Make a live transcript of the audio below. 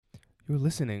You're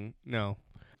listening. No.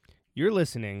 You're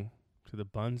listening to the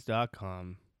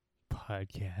Buns.com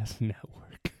podcast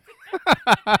network.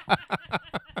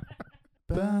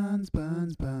 Buns,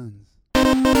 buns, buns.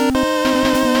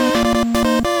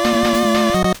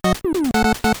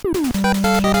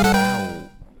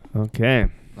 Okay.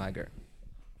 Liger.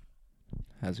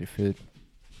 How's your food?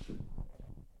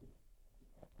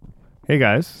 Hey,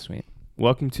 guys. Sweet.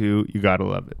 Welcome to You Gotta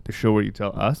Love It, the show where you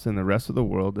tell us and the rest of the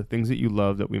world the things that you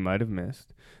love that we might have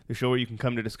missed, the show where you can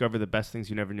come to discover the best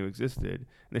things you never knew existed, and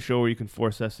the show where you can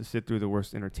force us to sit through the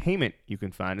worst entertainment you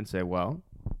can find and say, well,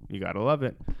 you gotta love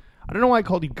it. I don't know why I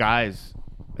called you guys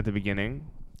at the beginning.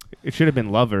 It should have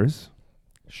been lovers.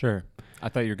 Sure. I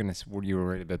thought you were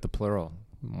worried about the plural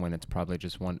when it's probably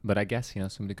just one. But I guess,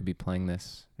 somebody could be playing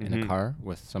this in a car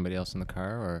with somebody else in the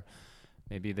car, or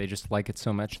maybe they just like it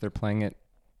so much they're playing it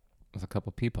with a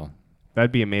couple people.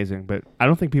 That'd be amazing, but I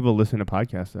don't think people listen to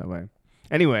podcasts that way.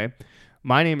 Anyway,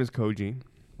 my name is Koji.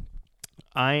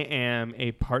 I am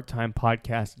a part-time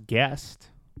podcast guest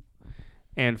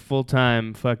and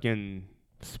full-time fucking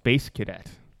space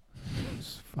cadet.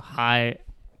 Hi.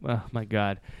 Oh, my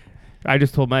God. I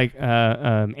just told Mike,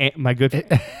 my good...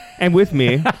 and with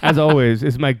me, as always,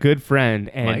 is my good friend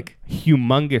and Mike?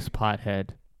 Humongous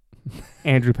pothead,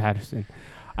 Andrew Patterson.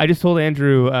 I just told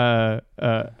Andrew. I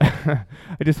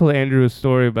just told Andrew a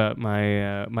story about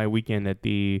my weekend at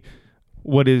the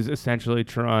what is essentially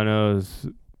Toronto's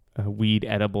weed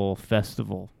edible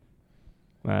festival.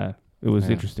 It was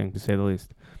interesting to say the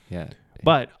least. Yeah.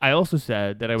 But I also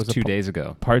said that I was 2 days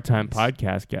ago. Part-time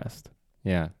podcast guest.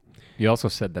 Yeah. You also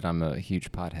said that I'm a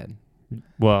huge pothead.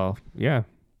 Well, yeah.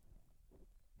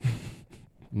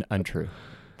 Untrue.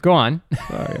 Go on.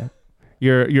 Oh, yeah.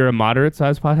 You're a moderate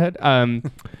sized pothead.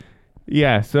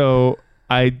 Yeah. So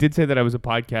I did say that I was a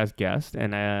podcast guest,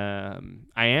 and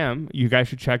I am. You guys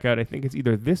should check out. I think it's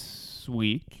either this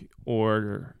week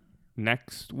or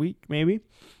next week, maybe.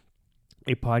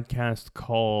 A podcast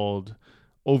called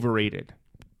Overrated.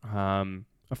 A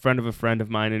friend of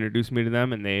mine introduced me to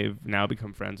them, and they've now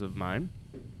become friends of mine.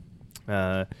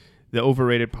 The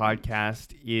Overrated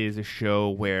podcast is a show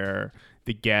where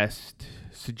the guest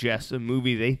suggests a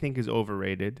movie they think is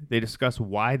overrated. They discuss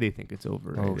why they think it's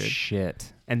overrated. Oh,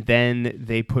 shit. And then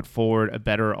they put forward a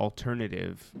better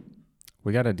alternative.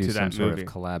 We got to do to some that sort movie. of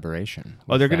collaboration.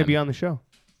 Oh, they're going to be on the show.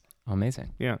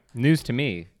 Amazing. Yeah. News to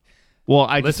me. Well,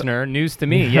 Listener, news to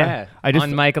me. Yeah. I just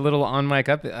on mic, a little on mic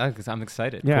up, because I'm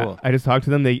excited. Yeah. Cool. I just talked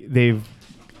to them. They've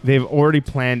already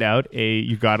planned out a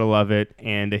You Gotta Love It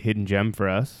and a hidden gem for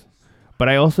us. But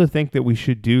I also think that we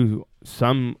should do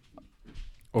some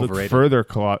Overrated. further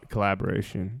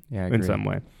collaboration in some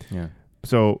way. Yeah.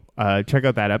 So check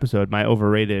out that episode. My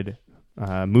overrated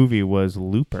movie was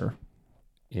Looper.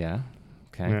 Yeah.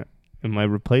 Okay. Yeah. And my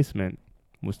replacement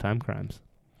was Time Crimes.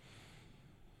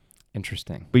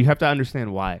 Interesting. But you have to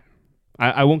understand why.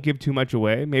 I won't give too much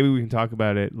away. Maybe we can talk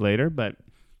about it later. But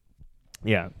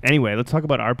yeah. Anyway, let's talk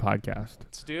about our podcast.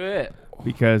 Let's do it.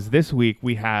 Because this week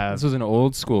we have... This was an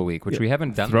old school week, which we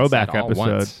haven't done throwback this at all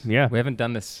episode. Once. Yeah. We haven't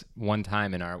done this one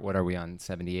time in our... What are we on?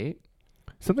 78?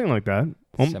 Something like that.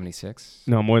 76?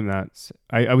 No, more than that.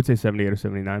 I would say 78 or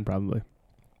 79 probably.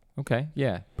 Okay.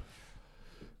 Yeah.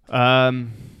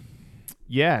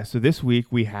 Yeah, so this week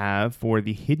we have for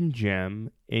the hidden gem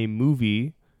a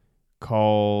movie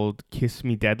called Kiss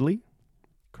Me Deadly.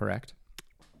 Correct.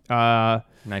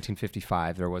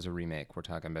 1955, there was a remake. We're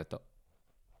talking about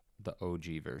the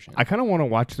OG version. I kind of want to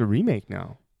watch the remake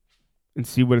now and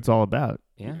see what it's all about.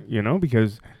 Yeah.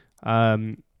 Because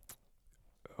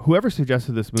whoever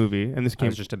suggested this movie, and this I came...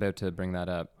 was just about to bring that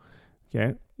up.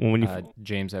 Okay. Well, when you...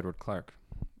 James Edward Clark.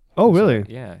 Oh, really?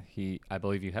 Yeah. I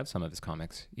believe you have some of his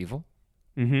comics. Evil?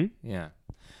 Mm-hmm. Yeah.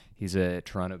 He's a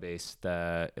Toronto-based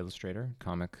illustrator,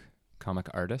 comic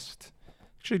artist.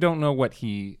 Actually don't know what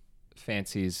he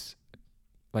fancies,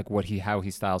 like how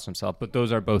he styles himself, but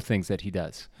those are both things that he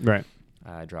does. Right.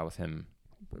 I draw with him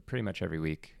pretty much every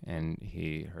week, and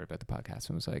he heard about the podcast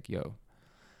and was like, yo.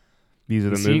 These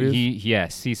are the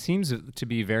movies? He seems to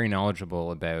be very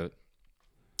knowledgeable about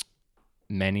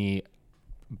many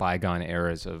bygone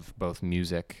eras of both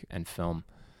music and film.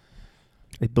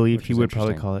 I believe Which he is would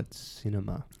probably interesting. call it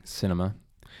cinema.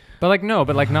 But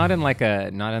not in like a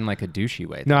douchey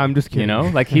way. No, I'm just kidding.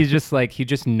 He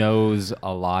just knows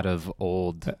a lot of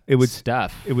old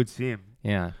stuff. It would seem.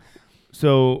 Yeah.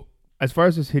 So as far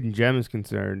as this hidden gem is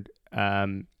concerned,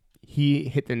 he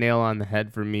hit the nail on the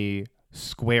head for me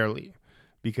squarely,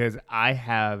 because I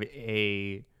have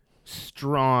a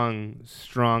strong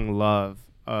love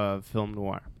of film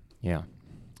noir. Yeah.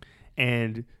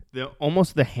 And the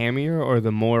almost the hammier or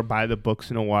the more by the books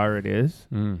noir it is,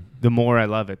 Mm. the more I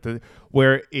love it.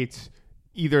 Where it's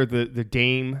either the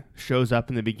dame shows up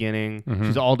in the beginning, Mhm.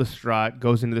 she's all distraught,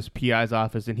 goes into this PI's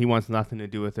office, and he wants nothing to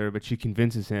do with her, but she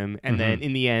convinces him, and then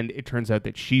in the end, it turns out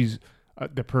that she's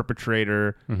the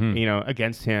perpetrator,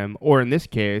 against him. Or in this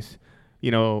case,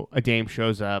 a dame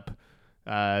shows up,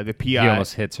 the PI He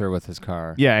almost hits her with his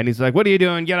car. yeah, and he's like, "What are you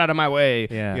doing? Get out of my way!"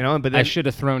 Yeah. But then, I should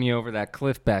have thrown you over that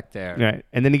cliff back there. right,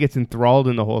 and then he gets enthralled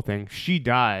in the whole thing. She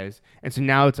dies, and so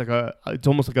now it's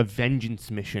almost like a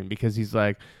vengeance mission because he's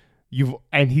like,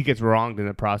 and he gets wronged in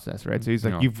the process, right? So he's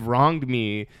like, No. "You've wronged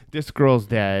me. This girl's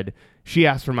dead. She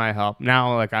asked for my help.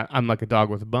 Now, like, I'm like a dog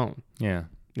with a bone." Yeah.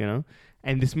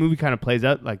 And this movie kind of plays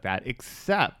out like that,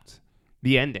 except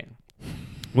the ending.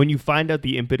 When you find out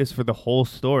the impetus for the whole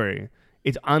story,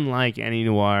 it's unlike any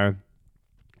noir,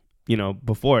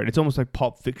 before it. It's almost like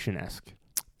Pulp Fiction-esque,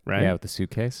 right? Yeah, with the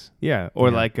suitcase. Yeah, or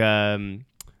Yeah. like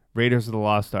Raiders of the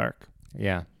Lost Ark.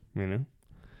 Yeah.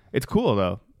 It's cool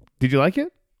though. Did you like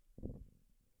it?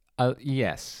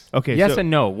 Yes. Okay. Yes so,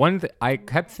 and no. I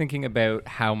kept thinking about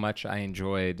how much I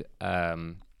enjoyed,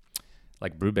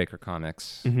 like Brubaker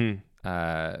comics,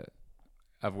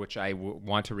 of which I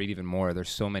want to read even more. There's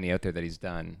so many out there that he's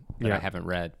done that I haven't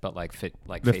read, but like the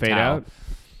Fatale. Fade Out.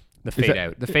 The Fade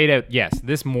Out. The Fade Out. Yes,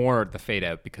 this more the Fade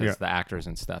Out because Yeah. the actors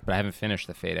and stuff. But I haven't finished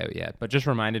the Fade Out yet. But just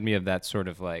reminded me of that sort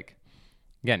of like,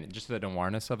 again, just the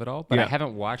noirness of it all. But I Yeah.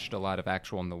 haven't watched a lot of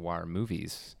actual noir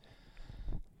movies.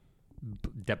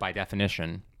 By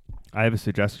definition. I have a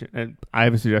suggestion, and I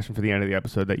have a suggestion for the end of the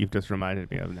episode that you've just reminded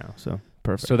me of now. So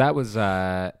perfect. So that was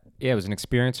it was an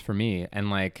experience for me, and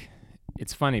like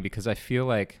it's funny because I feel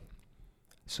like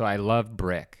I love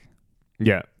Brick,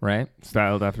 yeah, right?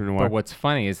 styled after noir. But what's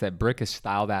funny is that Brick is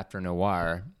styled after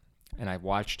noir, and I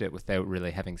watched it without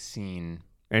really having seen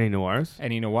Any noirs?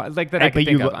 any noir like that. I But could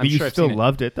think you, of. I'm but you sure I've still seen it.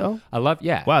 loved it though. I love,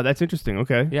 yeah, Wow, that's interesting.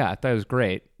 Okay. yeah. I thought it was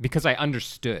great because I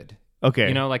understood.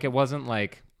 Okay. Like it wasn't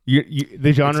like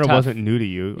the genre tough. wasn't new to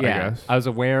you. I yeah. guess. I was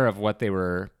aware of what they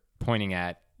were pointing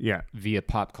at Yeah. via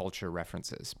pop culture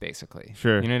references, basically.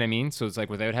 Sure. You know what I mean? So it's like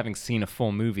without having seen a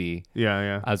full movie.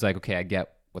 Yeah. I was like, okay, I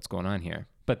get what's going on here.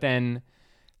 But then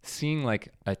seeing like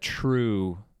a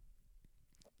true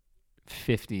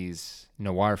 50s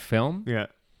noir film, Yeah.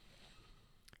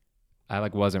 I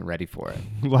like wasn't ready for it.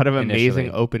 A lot of amazing Initially.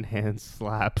 open hand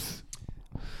slaps.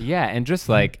 Yeah, and just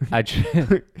like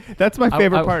That's my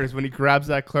favorite I- part is when he grabs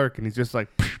that clerk and he's just like,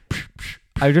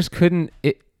 I just couldn't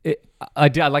I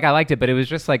liked it, but it was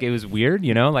just like it was weird,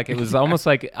 like it was almost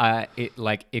like it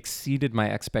like exceeded my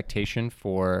expectation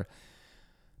for.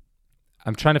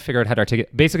 I'm trying to figure out how to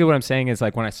articulate. Basically, what I'm saying is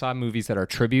like when I saw movies that are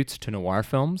tributes to noir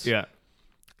films, yeah.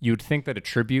 you'd think that a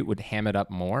tribute would ham it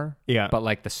up more. Yeah. But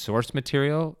like the source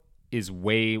material is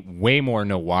way more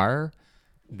noir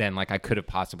than like I could have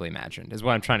possibly imagined. Is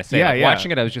what I'm trying to say. Yeah, Like, yeah.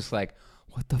 Watching it, I was just like,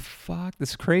 "What the fuck?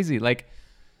 This is crazy!" Like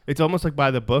It's almost like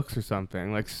by the books or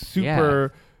something. Like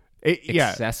super. Yeah.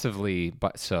 excessively,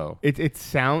 but so It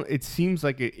seems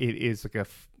like it is like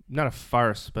not a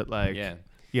farce, but like, yeah.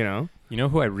 you know, You know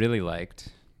who I really liked?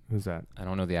 who's that? I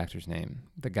don't know the actor's name.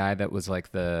 The guy that was like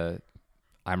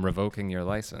I'm revoking your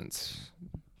license.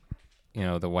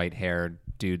 The white-haired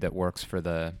dude that works for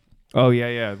the Oh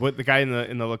yeah. What the guy in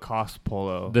the Lacoste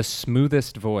polo? the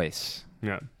smoothest voice.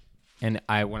 Yeah. And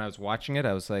when I was watching it,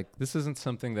 I was like, this isn't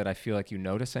something that I feel like you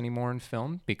notice anymore in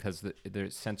film because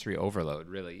there's sensory overload,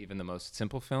 really, even the most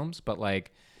simple films. But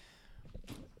like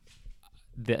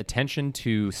the attention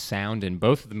to sound in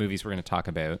both of the movies we're going to talk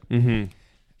about, Mm-hmm.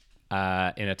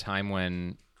 in a time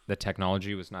when the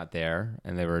technology was not there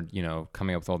and they were,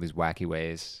 coming up with all these wacky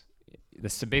ways.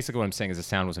 Basically what I'm saying is the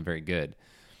sound wasn't very good.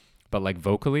 But like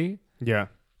vocally, Yeah.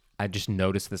 I just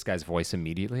noticed this guy's voice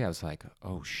immediately. I was like,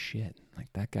 oh shit,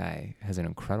 like that guy has an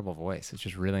incredible voice. It's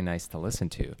just really nice to listen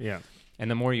to. Yeah.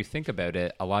 And the more you think about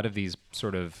it, a lot of these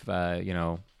sort of,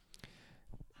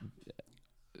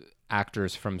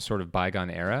 actors from sort of bygone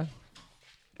era,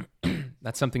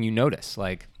 that's something you notice.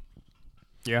 Like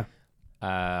Yeah.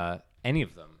 any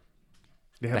of them.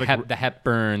 They The, have the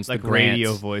Hepburns, like the Grants.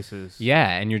 radio voices. Yeah,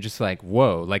 and you're just like,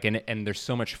 whoa. Like, and there's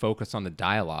so much focus on the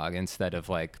dialogue instead of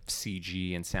like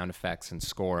CG and sound effects and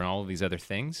score and all of these other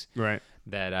things. Right.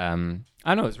 That I don't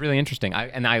know, it's really interesting.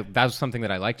 That was something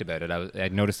that I liked about it. I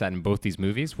noticed that in both these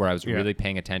movies where I was really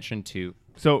paying attention to.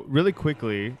 So really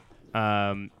quickly,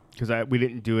 because we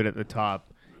didn't do it at the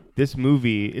top, this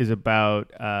movie is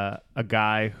about a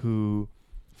guy who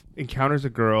encounters a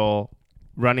girl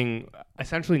running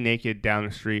essentially naked down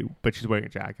the street, but she's wearing a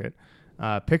jacket.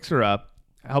 Picks her up,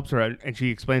 helps her out, and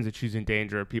she explains that she's in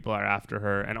danger. People are after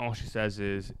her, and all she says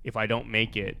is, "If I don't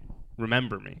make it,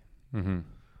 remember me.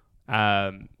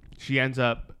 Mm-hmm. She ends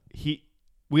up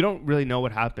we don't really know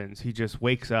what happens. He just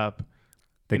wakes up.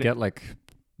 They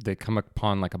come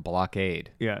upon like a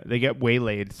blockade. Yeah, they get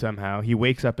waylaid somehow. He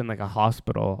wakes up in like a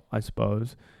hospital, I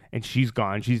suppose, and she's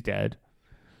gone. She's dead.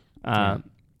 And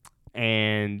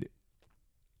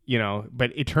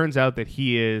but it turns out that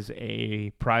he is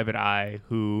a private eye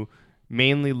who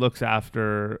mainly looks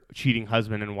after cheating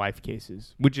husband and wife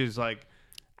cases, which is like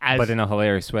but in a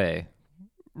hilarious way.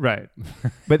 Right.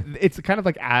 But it's kind of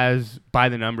like as by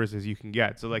the numbers as you can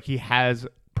get. So like he has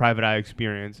private eye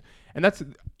experience, and that's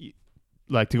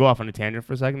like, to go off on a tangent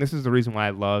for a second, this is the reason why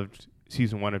I loved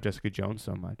season 1 of Jessica Jones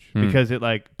so much, because it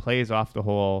like plays off the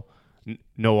whole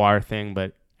noir thing,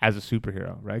 but as a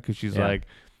superhero, right? Because she's like,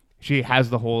 she has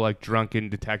the whole like drunken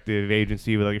detective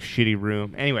agency with like a shitty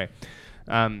room. Anyway,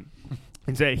 and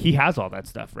so he has all that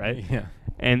stuff, right? Yeah.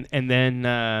 And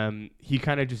then he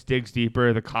kind of just digs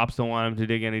deeper. The cops don't want him to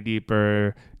dig any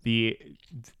deeper. The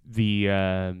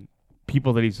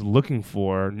people that he's looking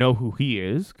for know who he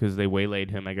is because they waylaid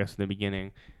him, I guess, in the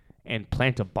beginning, and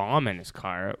plant a bomb in his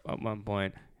car at one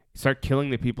point. Start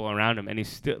killing the people around him, and he's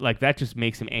still like, that just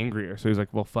makes him angrier. So he's like,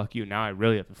 well, fuck you. Now I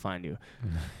really have to find you.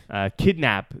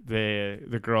 Kidnap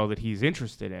the girl that he's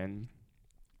interested in,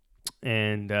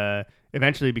 and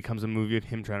eventually becomes a movie of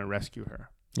him trying to rescue her.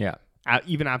 Yeah.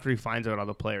 Even after he finds out all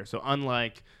the players. So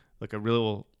unlike like a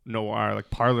real noir,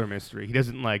 like parlor mystery, he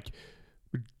doesn't like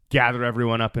gather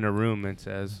everyone up in a room and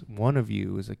says, one of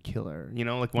you is a killer,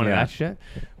 like one of that shit.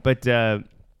 But that's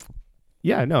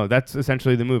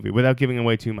essentially the movie without giving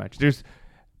away too much. There's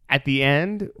at the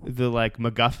end, the like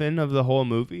MacGuffin of the whole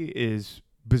movie is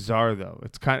bizarre though.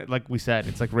 It's kind of like we said,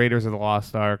 it's like Raiders of the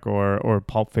Lost Ark or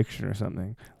Pulp Fiction or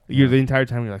something. You're the entire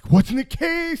time you're like, what's in the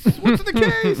case? What's in the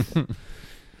case?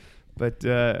 But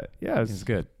it's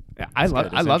good. I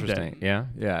loved it.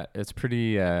 Yeah. It's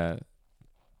pretty.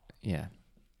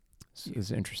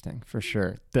 It's interesting for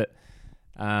sure. There's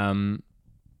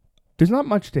not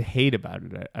much to hate about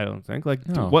it. I don't think. Like,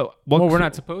 no. We're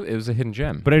not supposed. It was a hidden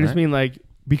gem. But I just mean like,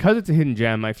 because it's a hidden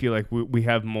gem, I feel like we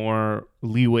have more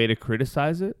leeway to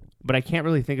criticize it. But I can't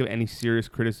really think of any serious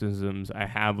criticisms I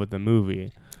have with the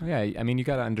movie. Yeah, I mean, you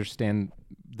got to understand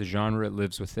the genre it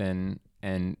lives within.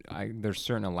 And there's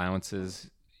certain allowances,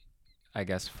 I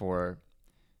guess, for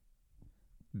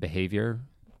behavior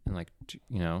and like,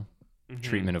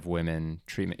 treatment of women,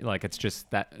 like it's just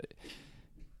that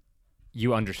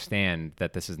you understand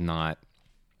that this is not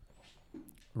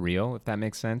real, if that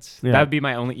makes sense. Yeah. That would be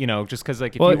my only, just because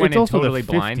like if you went in totally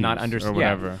blind, not understand,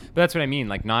 whatever. But that's what I mean,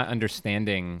 like not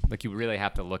understanding, like you really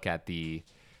have to look at it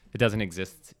doesn't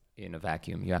exist in a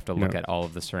vacuum. You have to look at all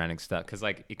of the surrounding stuff because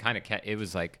like it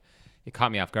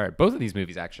caught me off guard. Both of these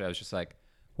movies, actually, I was just like,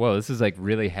 whoa, this is like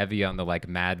really heavy on the like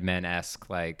Mad Men-esque,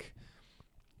 like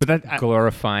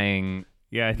glorifying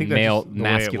I think male that's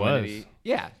masculinity.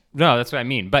 Yeah. No, that's what I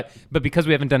mean. But because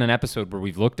we haven't done an episode where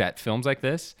we've looked at films like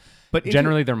this, but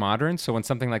generally they're modern. So when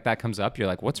something like that comes up, you're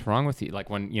like, what's wrong with you? Like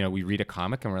when, we read a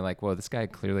comic and we're like, well, this guy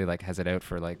clearly like has it out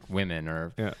for like women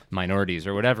or minorities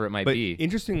or whatever it might be.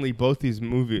 Interestingly, both these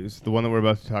movies, the one that we're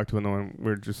about to talk to and the one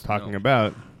we're just talking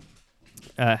about,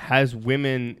 has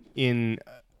women in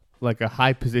like a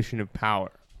high position of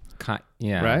power.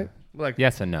 Right? Like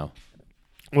yes and no.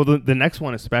 Well, the next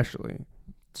one especially.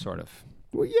 Sort of.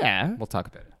 Well, yeah. We'll talk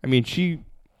about it. I mean,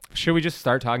 should we just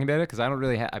start talking about it? Because I don't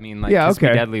really Kiss Me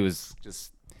Deadly was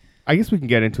just... I guess we can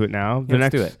get into it now.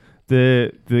 Let's do it.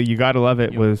 The You Gotta Love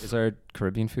It was... Is there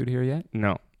Caribbean food here yet?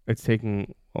 No. It's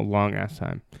taking a long ass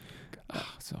time.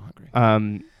 Oh, so hungry.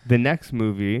 The next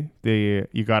movie, the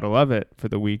You Gotta Love It for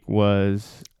the week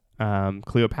was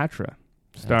Cleopatra,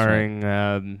 starring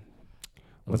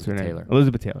what's her name?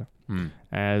 Elizabeth Taylor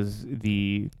as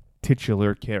the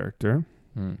titular character.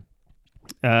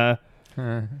 Yeah.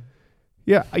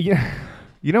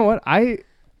 You know what? I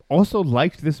also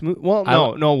liked this movie. Well,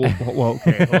 no.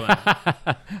 Okay, hold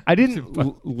on. I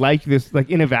didn't like this. Like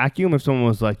in a vacuum, if someone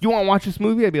was like, "You want to watch this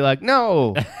movie?" I'd be like,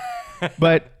 "No."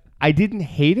 But I didn't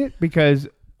hate it because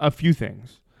a few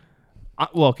things.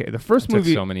 The first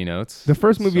movie. So many notes. The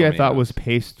first movie I thought was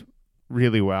paced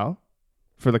really well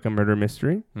for like a murder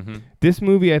mystery. Mm-hmm. This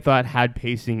movie I thought had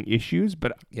pacing issues,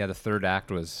 but the third act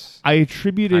was. I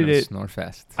attributed it.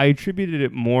 Snorefest. I attributed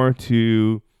it more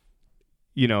to,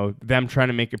 them trying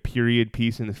to make a period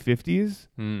piece in the 50s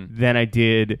than I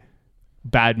did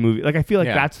bad movie. Like I feel like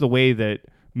that's the way that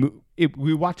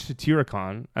we watched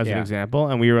Satyricon as an example,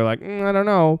 and we were like, I don't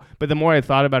know. But the more I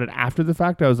thought about it after the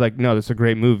fact, I was like, no, this is a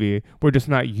great movie. We're just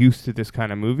not used to this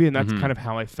kind of movie, and that's kind of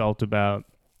how I felt about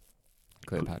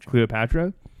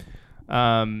Cleopatra.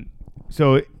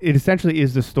 So it essentially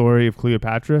is the story of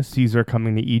Cleopatra, Caesar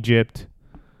coming to Egypt,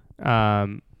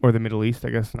 or the Middle East, I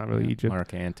guess, not really Egypt.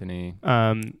 Mark Antony,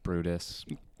 Brutus.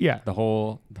 Yeah. The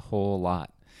whole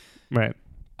lot. Right.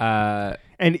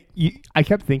 And I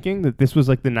kept thinking that this was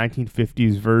like the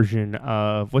 1950s version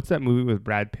of what's that movie with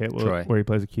Brad Pitt Troy. where he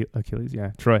plays Achilles?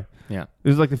 Yeah, Troy. Yeah.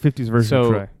 This is like the 50s version of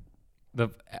Troy.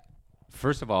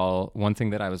 First of all, one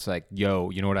thing that I was like, yo,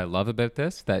 you know what I love about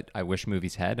this that I wish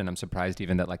movies had, and I'm surprised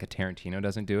even that like a Tarantino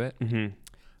doesn't do it. Mm-hmm.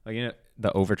 Like, you know,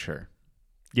 the overture.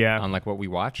 Yeah. On like what we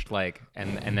watched, like,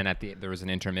 and then there was an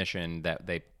intermission that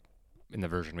they, in the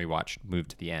version we watched,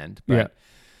 moved to the end. But yeah.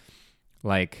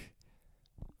 Like,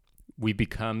 we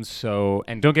become so,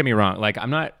 and don't get me wrong, like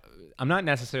I'm not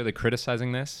necessarily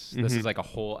criticizing this. This is like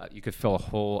you could fill a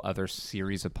whole other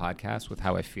series of podcasts with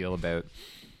how I feel about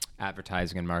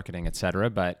advertising and marketing, etc.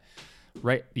 But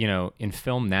right, you know, in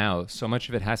film now, so much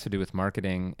of it has to do with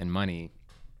marketing and money.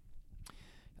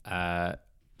 Other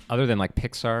than like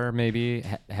Pixar maybe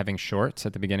having shorts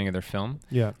at the beginning of their film.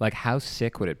 Yeah. Like how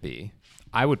sick would it be?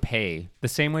 I would pay the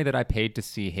same way that I paid to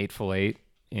see Hateful Eight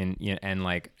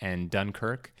and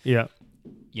Dunkirk. Yeah.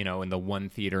 You know, in the one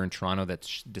theater in Toronto that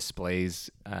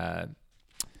displays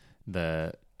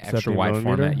the extra wide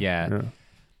format. Yeah.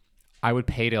 I would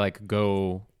pay to like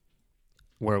go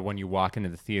where when you walk into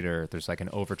the theater, there's like an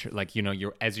overture, like, you know,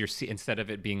 instead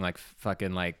of it being like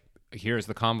fucking like, here's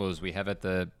the combos we have at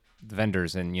the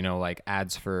vendors and, you know, like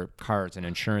ads for cards and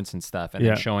insurance and stuff, and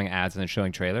then showing ads and then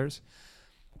showing trailers.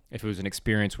 If it was an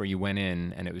experience where you went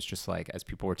in and it was just like, as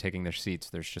people were taking their seats,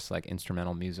 there's just like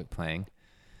instrumental music playing.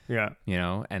 Yeah. You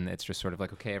know, and it's just sort of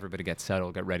like, okay, everybody get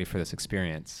settled, get ready for this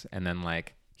experience. And then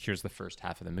like, here's the first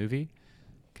half of the movie.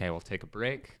 Okay, we'll take a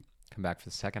break, come back for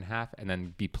the second half, and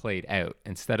then be played out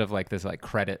instead of like this like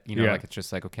credit, you know, like it's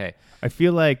just like, okay. I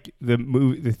feel like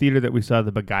the theater that we saw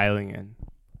The Beguiling in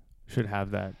should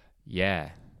have that.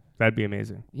 Yeah. That'd be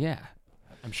amazing. Yeah.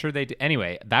 I'm sure they do.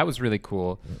 Anyway, that was really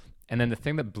cool. And then the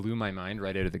thing that blew my mind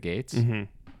right out of the gates, and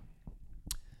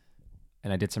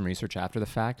I did some research after the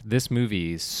fact, this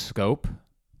movie's scope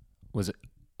was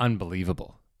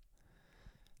unbelievable.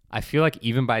 I feel like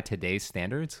even by today's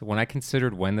standards, when I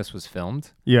considered when this was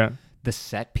filmed, the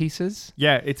set pieces.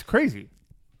 Yeah, it's crazy.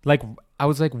 Like, I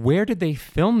was like, where did they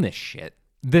film this shit?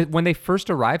 When they first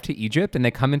arrived to Egypt and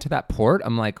they come into that port,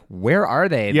 I'm like, where are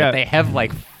they? Yeah. That they have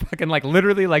like fucking like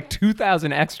literally like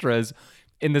 2,000 extras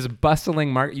in this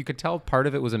bustling market. You could tell part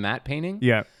of it was a matte painting.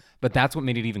 Yeah. But that's what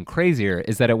made it even crazier,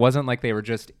 is that it wasn't like they were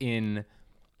just in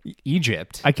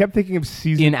Egypt. I kept thinking of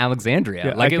in Alexandria.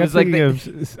 Yeah, like I it kept was like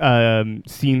thinking of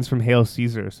scenes from Hail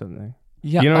Caesar or something.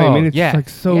 Yeah. You know what I mean? It's like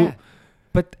so. Yeah.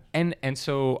 But and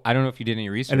so I don't know if you did any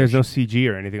research. And there's no CG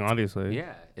or anything, obviously.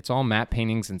 Yeah, it's all matte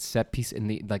paintings and set piece in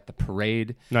the like the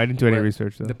parade. No, I didn't do any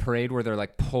research though. The parade where they're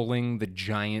like pulling the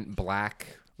giant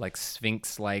black like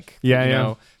sphinx like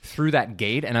know through that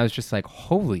gate, and I was just like,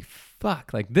 holy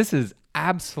fuck! Like this is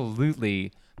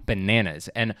absolutely bananas.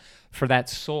 And for that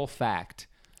sole fact,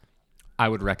 I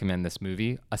would recommend this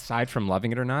movie, aside from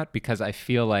loving it or not, because I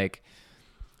feel like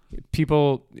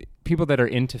people that are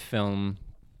into film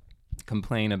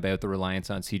complain about the reliance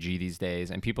on CG these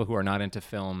days, and people who are not into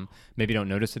film maybe don't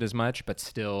notice it as much, but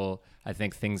still I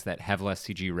think things that have less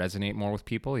CG resonate more with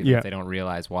people, even if they don't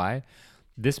realize why.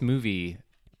 This movie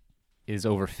is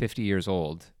over 50 years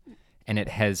old, and it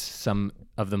has some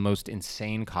of the most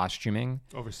insane costuming.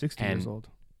 Over 60 years old.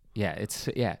 Yeah, it's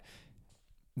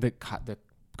the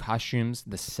costumes,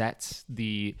 the sets,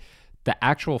 the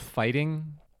actual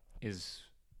fighting is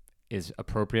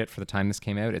appropriate for the time this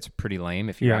came out. It's pretty lame.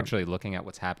 If you're actually looking at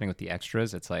what's happening with the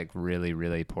extras, it's like really,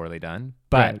 really poorly done.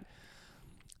 But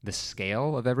the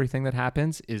scale of everything that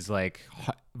happens is like,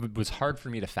 was hard for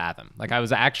me to fathom. Like I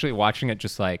was actually watching it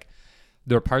just like,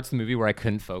 there were parts of the movie where I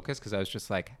couldn't focus because I was just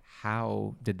like,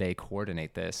 how did they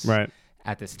coordinate this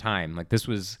at this time? Like this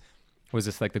was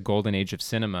this like the golden age of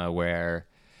cinema where,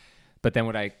 but then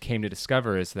what I came to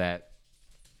discover is that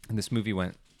this movie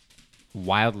went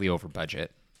wildly over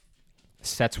budget.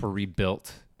 Sets were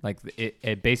rebuilt. Like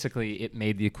it basically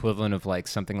made the equivalent of like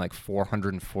something like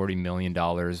 $440 million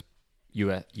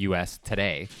US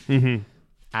today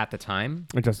at the time.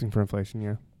 Adjusting for inflation,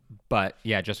 yeah. But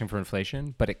yeah, adjusting for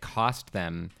inflation. But it cost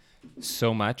them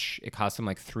so much. It cost them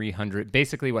like 300.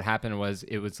 Basically what happened was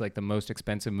it was like the most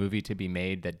expensive movie to be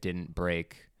made that didn't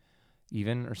break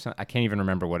even or something. I can't even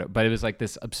remember but it was like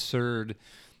this absurd,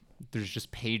 there's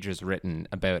just pages written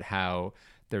about how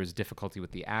there was difficulty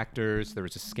with the actors. There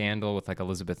was a scandal with like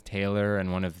Elizabeth Taylor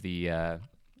and one of the, I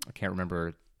can't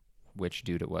remember which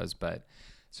dude it was, but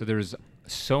so there was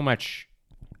so much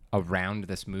around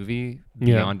this movie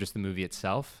beyond just the movie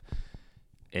itself.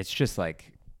 it's just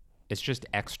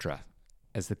extra,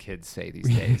 as the kids say these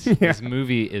days. Yeah. This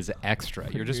movie is extra.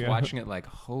 You're just Yeah. watching it like,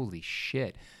 holy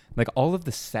shit. Like all of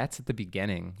the sets at the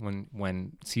beginning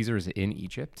when Caesar is in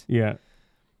Egypt Yeah.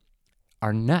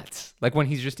 are nuts. Like when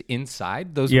he's just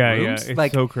inside those Yeah. rooms, It's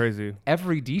like so crazy.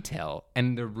 every detail,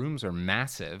 and the rooms are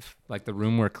massive. Like the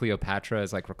room where Cleopatra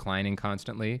is like reclining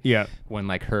constantly. Yeah. When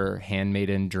like her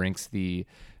handmaiden drinks the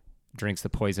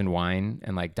poisoned wine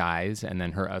and like dies, and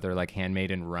then her other like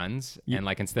handmaiden runs, and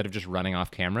like instead of just running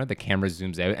off camera, the camera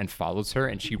zooms out and follows her,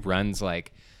 and she runs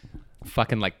like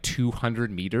fucking like 200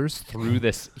 meters through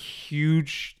this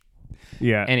huge.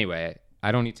 Yeah. Anyway,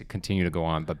 I don't need to continue to go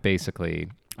on, but basically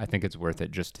I think it's worth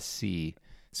it just to see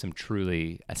some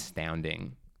truly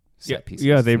astounding set pieces.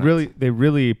 Yeah, It's they nuts.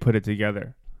 really put it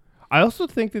together. I also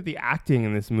think that the acting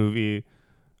in this movie,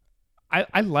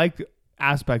 I like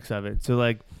aspects of it. So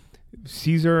like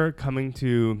Caesar coming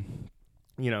to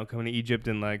Egypt,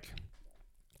 and like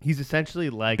he's essentially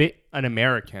like an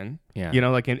American. Yeah.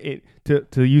 Like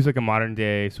to use like a modern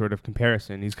day sort of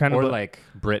comparison. He's kind Or of like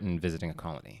Britain visiting a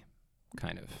colony,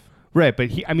 kind of. right, but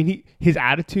his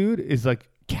attitude is like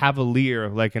cavalier,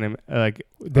 like the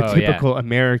Oh, typical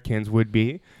Americans would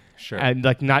be. Sure. And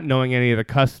like not knowing any of the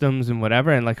customs and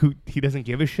whatever, and like he doesn't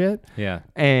give a shit. Yeah.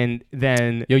 And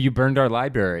then Yo, you burned our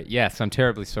library. Yes, I'm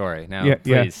terribly sorry. Now, Yeah,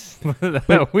 yeah. please,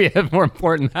 we have more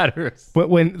important matters. but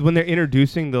when they're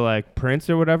introducing the like prince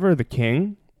or whatever, the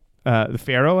king, the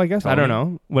pharaoh, I guess, I don't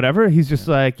Ptolemy? know, whatever. He's just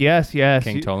like, yes,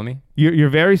 King Ptolemy you're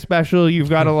very special. You've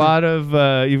got a lot of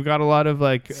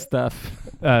like stuff.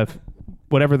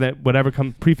 whatever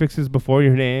prefixes before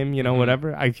your name, Mhm.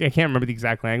 whatever. I can't remember the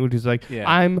exact language. He's like, Yeah.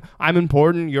 I'm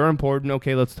important. You're important.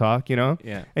 Okay, let's talk. Yeah.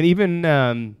 And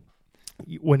even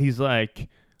when he's like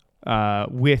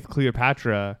with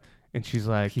Cleopatra, and she's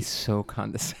like, He's so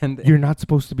condescending. you're not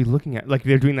supposed to be looking at, like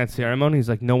they're doing that ceremony. He's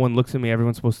like, no one looks at me.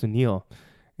 Everyone's supposed to kneel.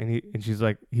 And he's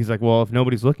like, well, if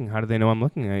nobody's looking, how do they know I'm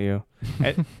looking at you?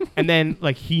 and then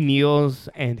like he kneels,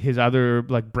 and his other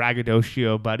like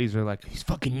braggadocio buddies are like, he's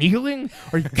fucking kneeling?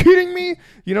 Are you kidding me?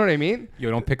 You know what I mean? Yo,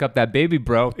 don't pick up that baby,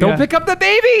 bro. Don't Yeah. pick up the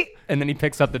baby. And then he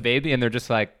picks up the baby, and they're just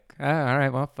like, all right,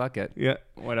 well, fuck it. Yeah.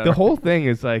 Whatever. The whole thing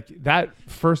is like that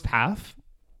first half,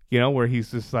 where he's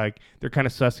just like, they're kind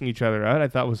of sussing each other out. I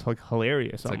thought was like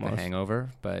hilarious. It's like almost. The Hangover,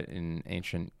 but in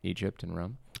ancient Egypt and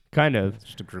Rome. Kind of. It's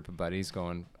just a group of buddies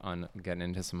getting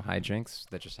into some hijinks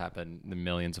that just happen. The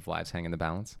millions of lives hang in the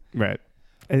balance. Right.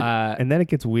 And then it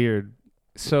gets weird.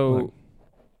 So,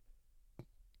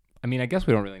 I mean, I guess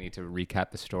we don't really need to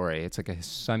recap the story. It's like a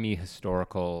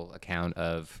semi-historical account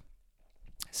of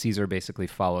Caesar basically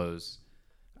follows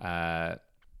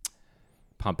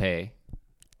Pompey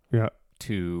Yeah.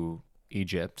 to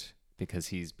Egypt because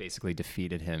he's basically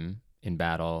defeated him in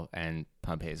battle, and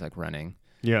Pompey's like running.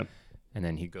 Yeah. And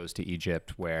then he goes to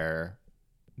Egypt, where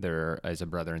there is a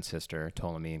brother and sister,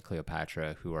 Ptolemy and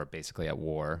Cleopatra, who are basically at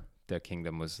war. The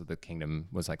kingdom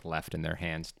was like left in their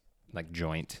hands, like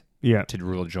joint, Yeah. to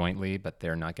rule jointly, but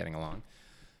they're not getting along.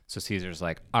 So Caesar's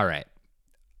like, all right,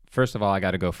 first of all, I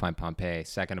got to go find Pompey.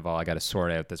 Second of all, I got to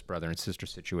sort out this brother and sister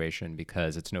situation,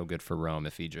 because it's no good for Rome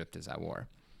if Egypt is at war.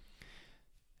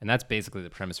 And that's basically the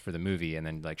premise for the movie. And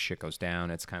then like shit goes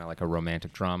down. It's kind of like a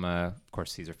romantic drama. Of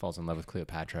course, Caesar falls in love with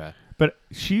Cleopatra. But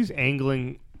she's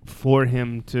angling for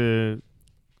him to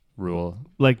Rule.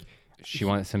 like. She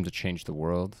wants him to change the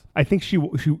world. I think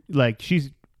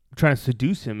she's trying to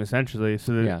seduce him essentially,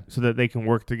 so that they can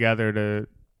work together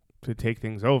to take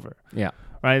things over. Yeah.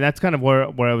 Right. And that's kind of where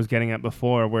I was getting at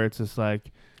before, where it's just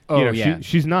like,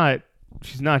 she's not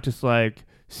just like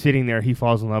sitting there. He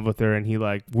falls in love with her, and he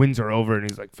like wins her over, and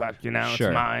he's like, fuck you, now Sure.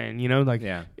 it's mine.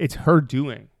 Yeah. It's her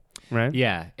doing. Right.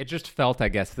 Yeah. It just felt, I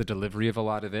guess, the delivery of a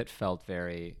lot of it felt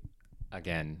very,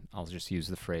 again, I'll just use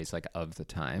the phrase like of the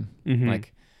time. Mhm.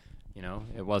 Like,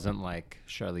 it wasn't like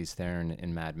Charlize Theron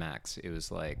in Mad Max. It was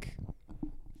like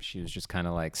she was just kind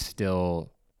of like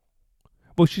still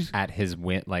Well, she's at his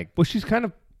win. Like, Well, she's kind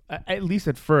of, at least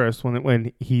at first,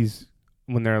 when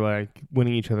they're like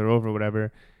winning each other over, or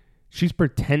whatever, she's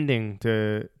pretending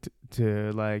to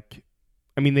like,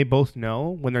 I mean, they both know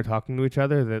when they're talking to each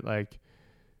other that like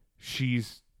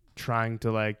she's trying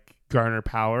to like garner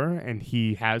power, and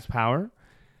he has power.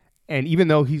 And even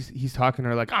though he's talking to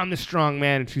her like, I'm the strong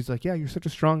man, and she's like, yeah, you're such a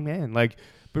strong man. Like,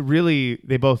 but really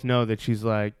they both know that she's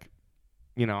like,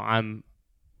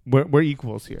 we're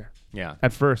equals here. yeah.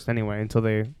 At first, anyway, until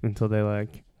they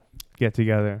like get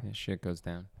together. Yeah, shit goes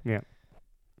down. Yeah.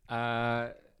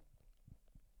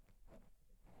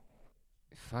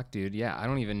 Fuck, dude. Yeah, I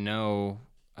don't even know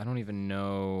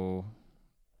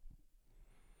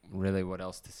really what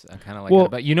else to say. I kind of like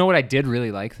it. But you know what I did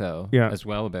really like though, as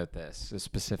well about this, a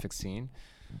specific scene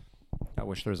I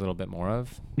wish there was a little bit more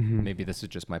of. Maybe this is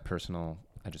just my personal,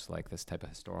 I just like this type of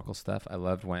historical stuff. I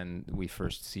loved when we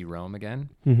first see Rome again,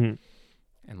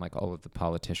 and like all of the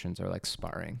politicians are like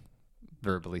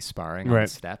verbally sparring on the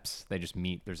steps. They just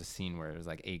meet. There's a scene where there's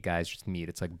like 8 guys just meet.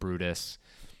 It's like Brutus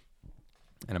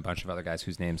and a bunch of other guys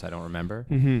whose names I don't remember.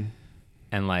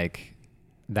 And like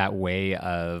that way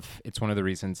of, it's one of the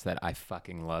reasons that I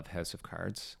fucking love House of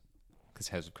Cards, because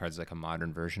House of Cards is like a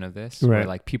modern version of this, where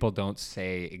like people don't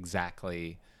say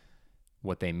exactly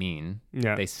what they mean.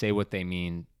 They say what they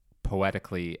mean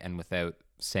poetically and without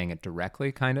saying it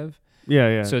directly, kind of.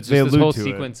 So it's just this whole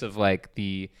sequence of like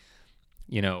the,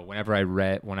 you know, whenever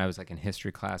when I was like in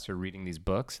history class or reading these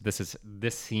books,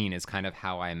 this scene is kind of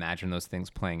how I imagine those things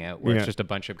playing out, where it's just a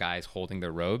bunch of guys holding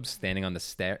their robes, standing on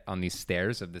these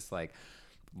stairs of this like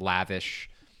lavish,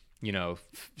 you know,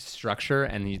 structure,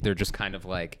 and they're just kind of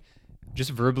like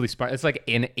just verbally it's like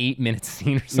an 8-minute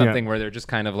scene or something where they're just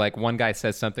kind of like, one guy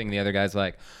says something, the other guy's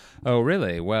like, oh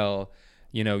really, well,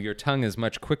 you know, your tongue is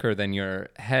much quicker than your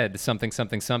head, something,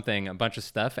 a bunch of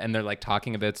stuff. And they're like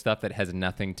talking about stuff that has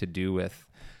nothing to do with,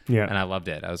 and I loved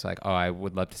it. I was like, oh, I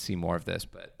would love to see more of this,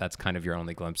 but that's kind of your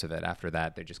only glimpse of it. After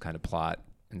that, they just kind of plot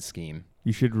and scheme.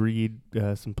 You should read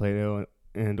some Plato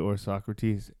and or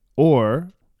Socrates, or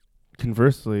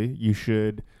conversely, you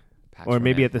should, or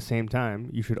maybe at the same time,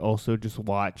 you should also just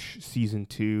watch season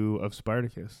 2 of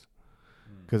Spartacus,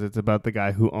 because it's about the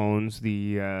guy who owns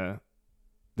the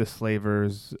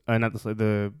slavers,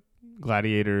 the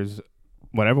gladiators,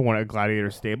 whatever, a gladiator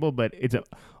stable, but it's a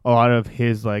lot of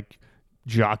his like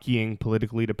jockeying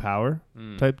politically to power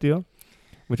type deal,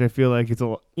 which I feel like it's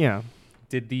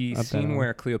Did the scene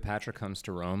where Cleopatra comes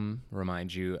to Rome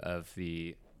remind you of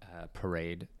the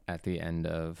parade at the end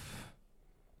of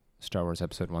Star Wars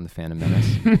Episode 1, The Phantom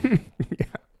Menace?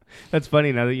 That's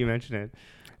funny now that you mention it.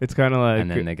 It's kind of like, and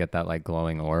then they get that like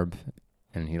glowing orb,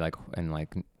 and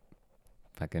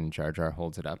fucking Jar Jar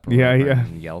holds it up,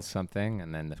 and yells something,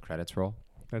 and then the credits roll.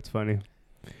 That's funny.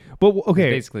 But okay,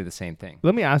 it's basically the same thing.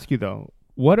 Let me ask you though,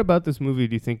 what about this movie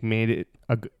do you think made it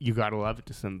you gotta love it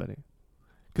to somebody?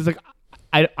 Because like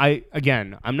I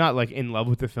again, I'm not like in love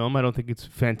with the film. I don't think it's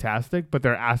fantastic, but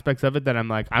there are aspects of it that I'm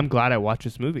like, I'm glad I watched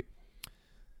this movie.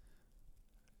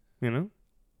 You know?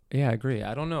 Yeah, I agree.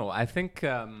 I don't know. I think.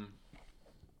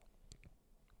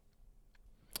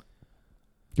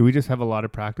 Do we just have a lot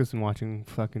of practice in watching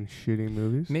fucking shitty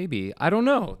movies? Maybe. I don't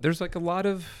know. There's like a lot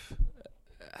of...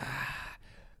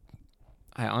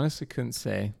 I honestly couldn't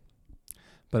say.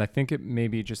 But I think it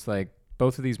maybe just like...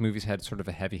 Both of these movies had sort of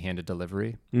a heavy-handed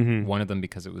delivery. One of them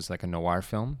because it was like a noir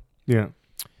film. Yeah.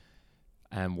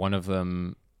 And one of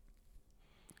them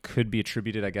could be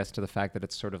attributed, I guess, to the fact that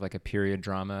it's sort of like a period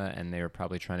drama, and they were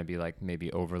probably trying to be like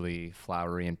maybe overly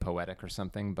flowery and poetic or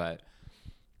something, but...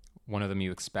 One of them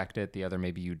you expect it, the other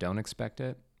maybe you don't expect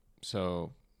it.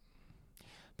 So,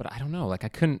 but I don't know. Like I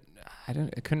couldn't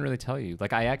really tell you.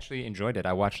 Like I actually enjoyed it.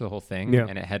 I watched the whole thing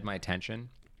and it had my attention.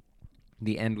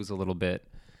 The end was a little bit,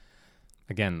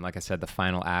 again, like I said, the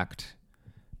final act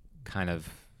kind of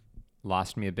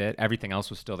lost me a bit. Everything else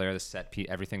was still there. The set piece,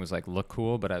 everything was like look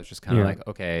cool, but I was just kind of like,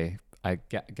 okay, I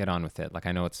get on with it. Like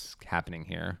I know what's happening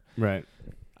here. Right.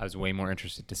 I was way more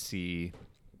interested to see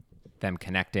them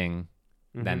connecting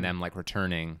than them like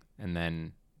returning, and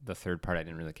then the third part I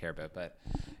didn't really care about. But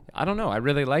I don't know, I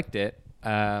really liked it.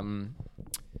 You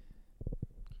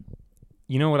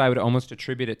know what, I would almost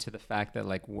attribute it to the fact that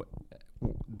like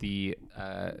the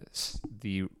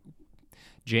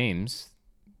James,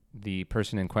 the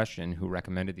person in question who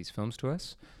recommended these films to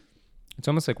us, it's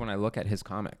almost like when I look at his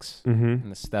comics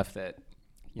and the stuff that,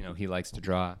 you know, he likes to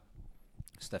draw,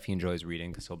 stuff he enjoys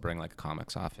reading, because he'll bring like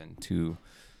comics often to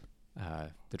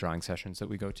the drawing sessions that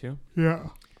we go to. Yeah.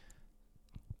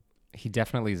 He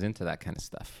definitely is into that kind of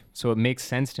stuff. So it makes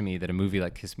sense to me that a movie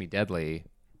like Kiss Me Deadly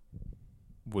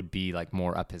would be like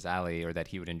more up his alley, or that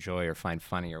he would enjoy or find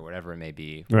funny or whatever it may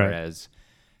be. Right. Whereas,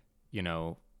 you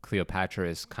know, Cleopatra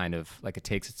is kind of like, it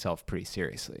takes itself pretty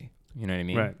seriously. You know what I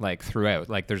mean? Right. Like throughout,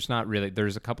 like there's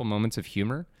a couple moments of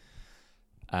humor.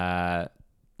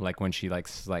 Like when she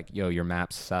likes like, yo, your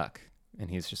maps suck. And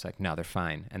he's just like, no, they're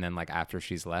fine. And then like after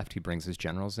she's left, he brings his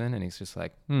generals in and he's just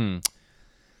like, do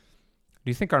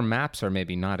you think our maps are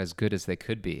maybe not as good as they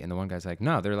could be? And the one guy's like,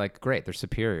 no, they're like great. They're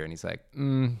superior. And he's like,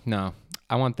 no,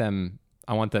 I want them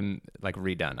like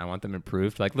redone. I want them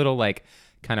improved. Like little like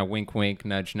kind of wink, wink,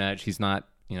 nudge, nudge. He's not,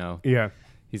 you know,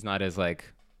 he's not as like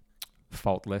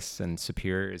faultless and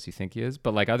superior as you think he is.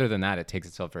 But like other than that, it takes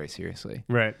itself very seriously.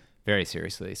 Right. Very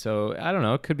seriously. So I don't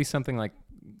know. It could be something like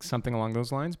something along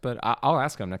those lines. But I'll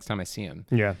ask him next time I see him.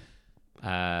 Yeah.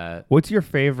 What's your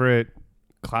favorite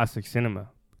classic cinema?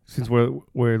 Since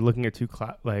we're looking at two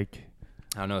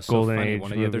I don't know. It's so Golden funny. Age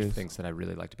One of the other movies. things that I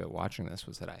really liked about watching this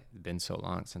was that it's been so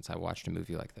long since I watched a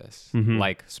movie like this, Mhm.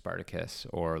 like Spartacus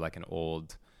or like an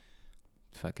old,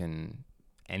 fucking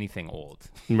anything old.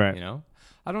 right. You know,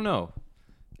 I don't know.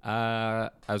 I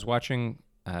was watching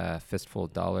Fistful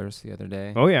of Dollars the other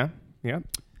day, Oh yeah.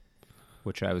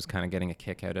 which I was kind of getting a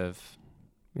kick out of,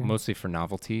 Yeah. mostly for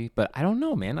novelty. But I don't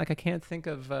know, man. Like I can't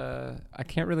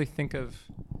really think of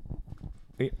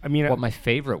I mean, what my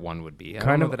favorite one would be. I don't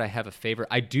Kind know of- that I have a favorite.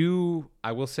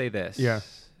 I will say this. Yeah.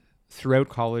 Throughout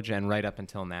college and right up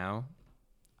until now,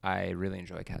 I really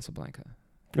enjoy Casablanca.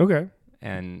 okay.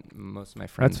 And most of my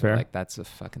friends fair. are like, that's a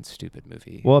fucking stupid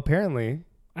movie. Well, apparently,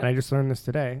 and I just learned this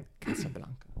today,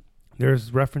 Casablanca.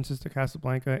 there's references to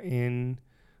Casablanca in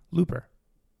Looper.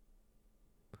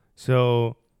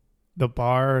 So, the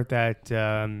bar that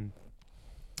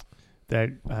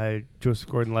Joseph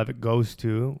Gordon-Levitt goes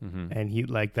to, Mm-hmm. and he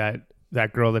like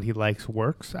that girl that he likes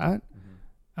works at.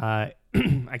 I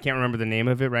can't remember the name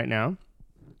of it right now.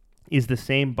 Is the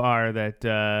same bar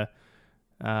that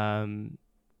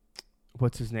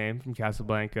what's his name from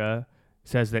Casablanca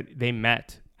says that they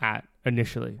met at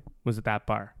initially was at that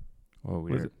bar. Oh,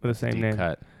 Was weird. it with the same Deep name?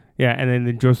 cut. Yeah, and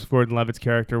then Joseph Gordon-Levitt's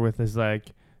character with his like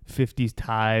 50s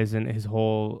ties and his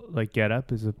whole like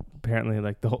getup is apparently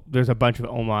like there's a bunch of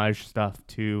homage stuff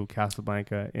to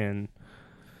Casablanca in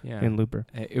Looper.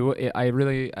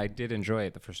 I did enjoy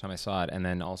it the first time I saw it, and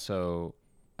then also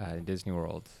Disney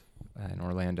World in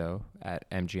Orlando at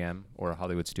MGM or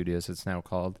Hollywood Studios, it's now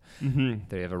called. Mm-hmm.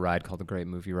 They have a ride called the Great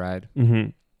Movie Ride,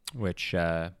 Mm-hmm. which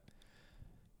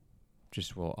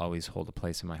just will always hold a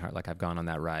place in my heart. Like I've gone on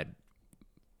that ride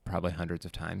probably hundreds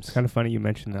of times. It's kind of funny you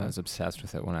mentioned I that. was obsessed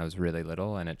with it when I was really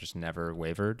little, and it just never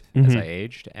wavered Mhm. as I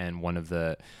aged. And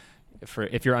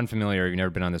if you're unfamiliar, you've never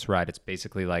been on this ride, it's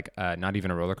basically like not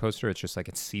even a roller coaster. It's just like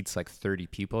it seats like 30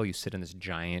 people. You sit in this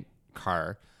giant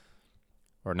car,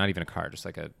 or not even a car, just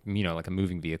like a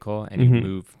moving vehicle, and you Mhm.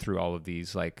 move through all of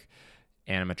these like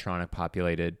animatronic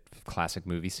populated classic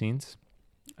movie scenes.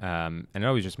 And it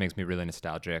always just makes me really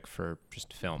nostalgic for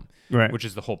just film, Right. which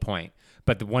is the whole point.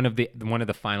 But one of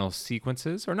the final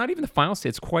sequences, or not even the final,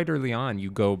 it's quite early on. You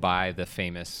go by the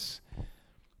famous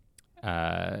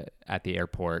at the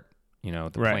airport, the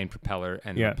Right. plane propeller,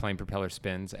 and Yeah. the plane propeller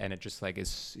spins, and it just like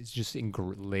is just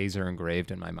laser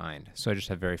engraved in my mind. So I just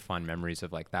have very fond memories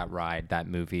of like that ride, that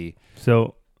movie.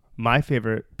 So my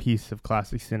favorite piece of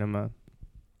classic cinema,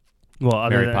 well,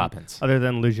 Mary Poppins. other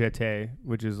than Le Jeté,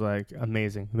 which is like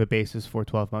amazing, the basis for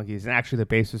 12 Monkeys, and actually the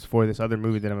basis for this other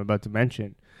movie that I'm about to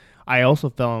mention, I also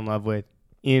fell in love with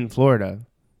in Florida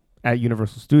at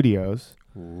Universal Studios.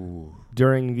 Ooh.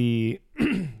 During the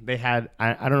they had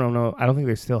I don't know, I don't think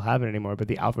they still have it anymore, but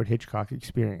the Alfred Hitchcock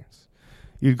Experience.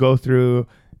 You'd go through,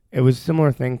 it was a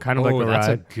similar thing, kind of like a that's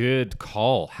ride. a good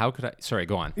call. How could I? Sorry,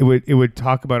 go on. It would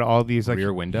talk about all these like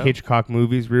Rear Window? Hitchcock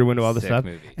movies, Rear Window, all this Sick stuff.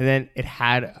 movie. And then it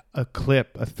had a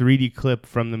 3D clip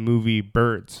from the movie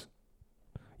Birds.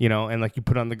 And like you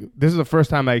put on this is the first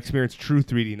time I experienced true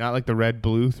 3D, not like the red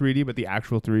blue 3D, but the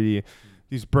actual 3D.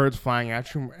 These birds flying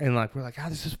at you, and like we're like,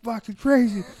 this is fucking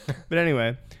crazy. But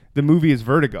anyway, the movie is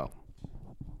Vertigo.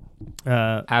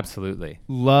 Absolutely. I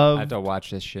Love had to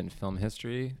watch this shit in film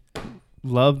history.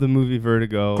 the movie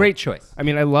Vertigo. Great choice. I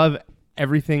mean, I love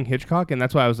everything Hitchcock, and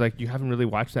that's why I was like, you haven't really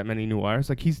watched that many noirs.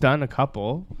 Like he's done a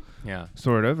couple, Yeah.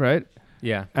 sort of, right?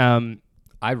 Yeah.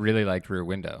 I really liked Rear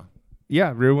Window.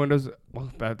 Yeah, Rear Window's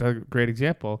that's a great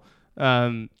example.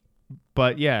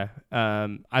 But yeah,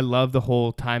 I love the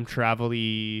whole time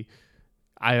travel-y.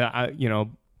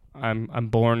 I'm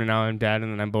born and now I'm dead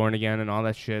and then I'm born again and all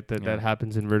that shit that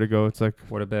happens in Vertigo. It's like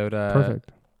What about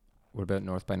perfect. What about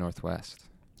North by Northwest?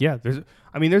 Yeah, there's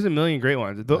a million great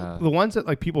ones. The ones that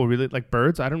like people really like,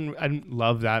 Birds. I didn't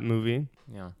love that movie.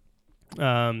 Yeah.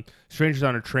 Strangers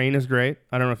on a Train is great.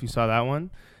 I don't know if you saw that one.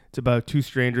 It's about two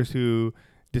strangers who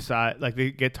decide, like, they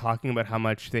get talking about how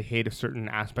much they hate a certain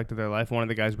aspect of their life. One of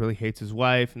the guys really hates his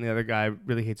wife and the other guy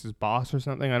really hates his boss or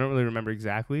something. I don't really remember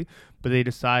exactly, but they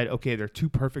decide, okay, they're two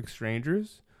perfect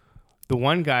strangers. The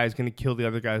one guy is going to kill the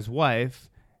other guy's wife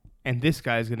and this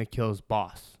guy is going to kill his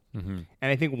boss. Mm-hmm.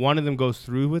 And I think one of them goes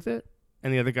through with it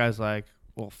and the other guy's like,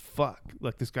 well, fuck,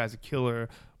 like this guy's a killer,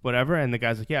 whatever. And the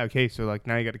guy's like, yeah, okay, so like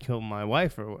now you got to kill my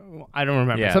wife, or I don't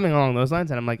remember, something along those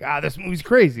lines. And I'm like, this movie's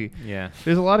crazy. Yeah.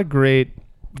 There's a lot of great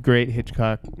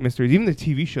Hitchcock mysteries. Even the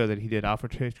TV show that he did,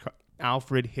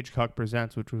 Alfred Hitchcock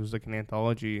Presents, which was like an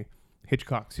anthology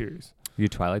Hitchcock series, You a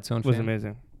Twilight Zone was fan?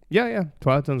 amazing. Yeah,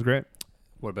 Twilight Zone's great.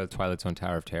 What about Twilight Zone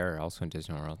Tower of Terror, also in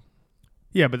Disney World?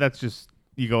 Yeah, but that's just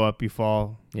you go up, you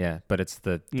fall. Yeah, but it's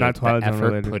the Not Twilight Zone effort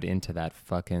related. put into that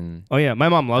fucking Oh yeah, my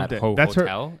mom loved it. That's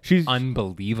hotel. her. She's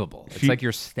Unbelievable. It's like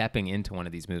you're stepping into one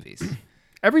of these movies.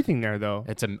 everything there though.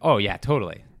 It's oh yeah,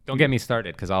 totally. Don't get me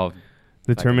started because I'll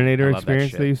The Terminator I love that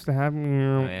experience shit. they used to have. oh,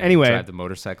 yeah, Anyway, drive the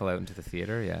motorcycle out into the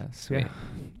theater. Yeah, sweet. yeah,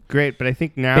 great. But I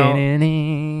think now,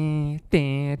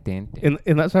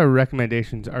 unless our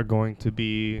recommendations are going to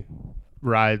be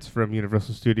rides from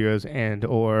Universal Studios and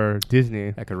or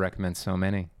Disney, I could recommend so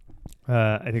many.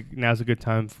 I think now's a good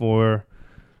time for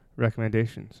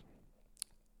recommendations.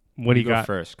 What do you go got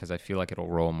first? Because I feel like it'll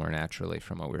roll more naturally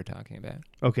from what we were talking about.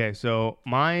 Okay, so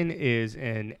mine is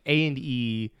an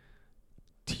A&E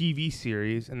TV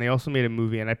series, and they also made a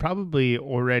movie, and I probably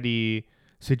already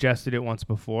suggested it once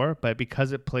before, but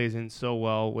because it plays in so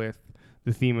well with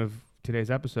the theme of today's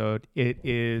episode, it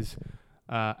is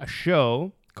a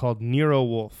show called Nero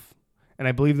Wolf, and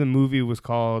I believe the movie was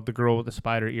called The Girl with the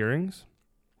Spider Earrings.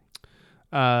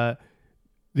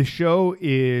 The show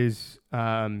is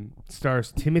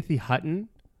stars Timothy Hutton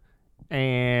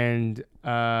and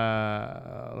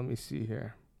let me see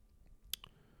here.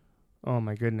 Oh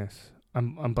my goodness,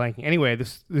 I'm blanking. Anyway,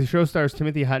 the show stars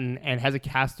Timothy Hutton and has a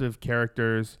cast of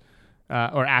characters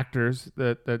or actors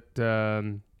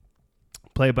that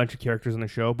play a bunch of characters on the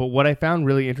show. But what I found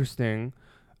really interesting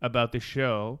about the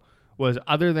show was,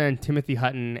 other than Timothy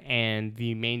Hutton and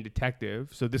the main detective,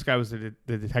 so this guy was the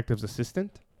detective's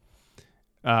assistant,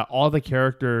 all the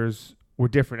characters were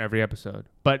different every episode,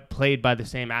 but played by the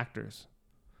same actors.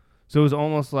 So it was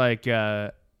almost like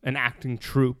an acting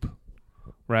troupe,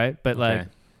 right? But like,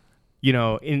 you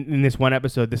know, in this one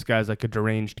episode, this guy's like a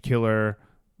deranged killer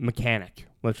mechanic,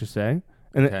 let's just say.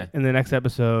 And in the next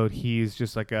episode, he's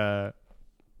just like a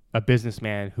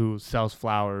businessman who sells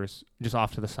flowers just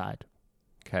off to the side.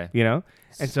 Okay. You know?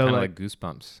 And so kind of like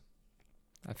Goosebumps.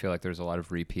 I feel like there's a lot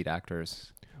of repeat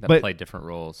actors that play different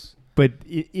roles. But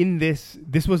in this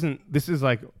is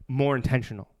like more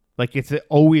intentional. Like it's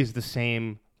always the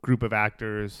same group of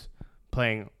actors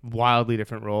playing wildly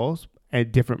different roles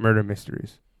and different murder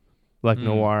mysteries, like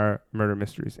noir murder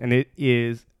mysteries. And it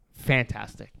is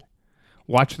fantastic.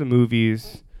 Watch the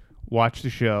movies, watch the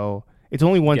show. It's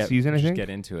only one season, I think. Just get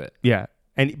into it. Yeah.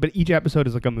 But each episode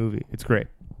is like a movie. It's great.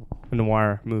 A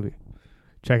noir movie.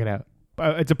 Check it out.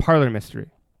 It's a parlor mystery.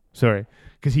 Sorry.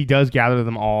 Because he does gather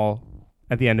them all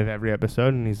at the end of every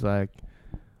episode, and he's like,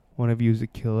 one of you is a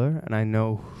killer, and I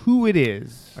know who it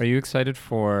is. Are you excited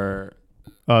for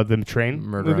the train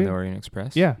Murder movie? on the Orient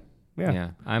Express? Yeah.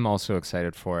 I'm also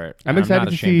excited for it. I'm excited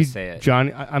to see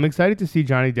I'm excited to see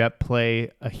Johnny Depp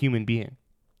play a human being.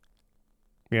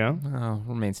 You know? Oh,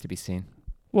 remains to be seen.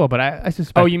 Well, but I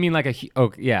suspect. Oh, you mean like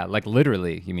like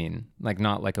literally? You mean like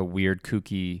not like a weird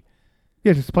kooky?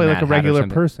 Yeah, just play like a regular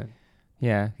person.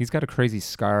 Yeah, he's got a crazy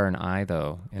scar and eye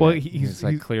though. Well, he's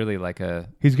like clearly like a.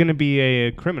 He's gonna be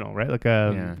a criminal, right? Like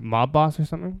a mob boss or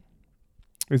something.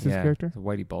 Is this character?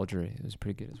 Whitey Bulger. It was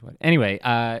pretty good as well. Anyway,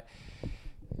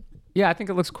 yeah, I think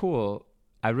it looks cool.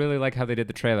 I really like how they did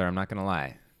the trailer. I'm not gonna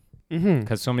lie,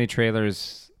 because so many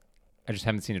trailers, I just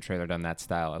haven't seen a trailer done that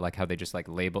style. I like how they just like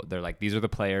label. They're like, these are the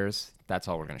players. That's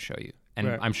all we're gonna show you.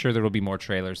 And I'm sure there will be more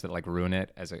trailers that like ruin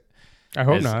it I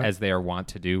hope not. As they are wont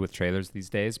to do with trailers these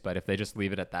days. But if they just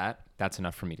leave it at that, that's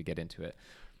enough for me to get into it.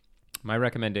 My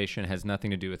recommendation has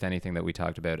nothing to do with anything that we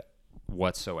talked about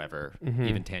whatsoever,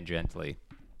 even tangentially.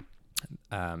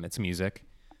 It's music.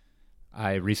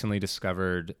 I recently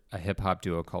discovered a hip-hop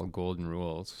duo called Golden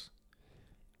Rules.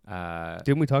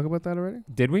 Didn't we talk about that already?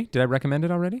 Did we? Did I recommend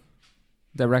it already?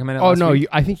 Did I recommend it last no, week?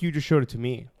 I think you just showed it to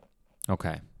me.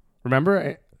 Okay.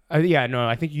 Remember? Yeah, no,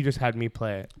 I think you just had me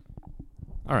play it.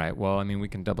 All right. Well, I mean, we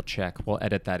can double check. We'll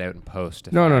edit that out in post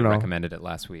if I recommended it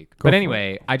last week. But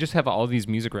anyway, I just have all these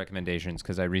music recommendations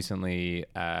because I recently,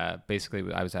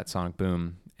 basically, I was at Sonic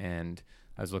Boom and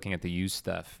I was looking at the used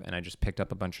stuff and I just picked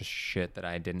up a bunch of shit that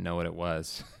I didn't know what it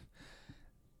was.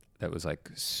 That was like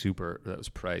that was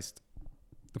priced.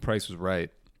 The price was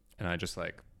right. And I just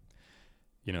like,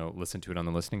 listened to it on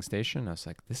the listening station. I was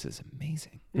like, this is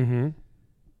amazing.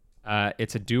 Mm-hmm.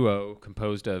 It's a duo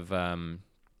composed of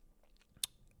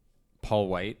Paul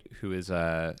White, who is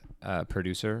a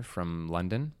producer from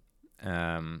London.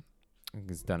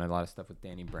 He's done a lot of stuff with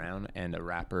Danny Brown, and a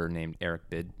rapper named Eric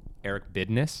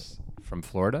Bidness from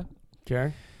Florida.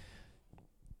 Okay.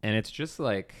 And it's just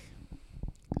like,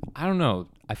 I don't know.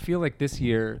 I feel like this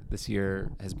year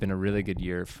has been a really good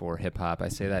year for hip hop. I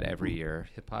say that every year.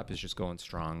 Hip hop is just going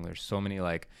strong. There's so many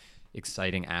like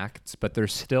exciting acts, but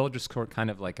there's still just kind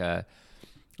of like I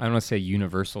don't want to say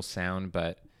universal sound,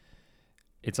 but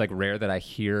it's like rare that I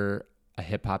hear a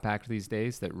hip hop act these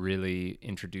days that really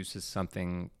introduces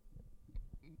something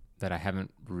that I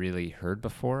haven't really heard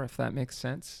before, if that makes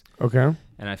sense. Okay.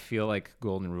 And I feel like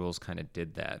Golden Rules kind of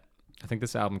did that. I think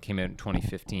this album came out in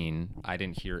 2015. I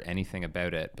didn't hear anything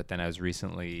about it, but then I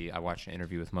watched an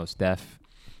interview with Mos Def,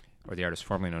 or the artist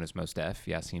formerly known as Mos Def,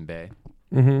 Yasin Bey.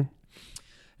 Mm-hmm.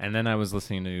 And then I was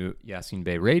listening to Yasin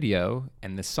Bey radio,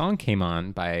 and this song came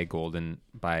on by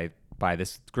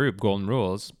this group, Golden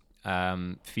Rules,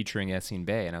 featuring Yasin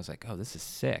Bey, and I was like, oh, this is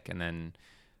sick. And then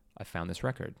I found this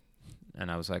record, and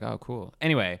I was like, oh, cool.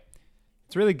 Anyway,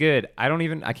 it's really good. I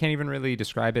can't even really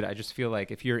describe it. I just feel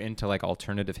like if you're into like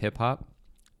alternative hip hop,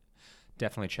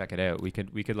 definitely check it out. We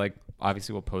could like,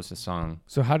 obviously we'll post a song.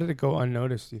 So how did it go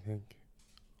unnoticed, do you think?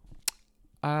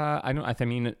 I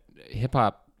mean, hip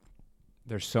hop,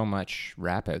 there's so much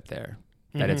rap out there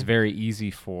that it's very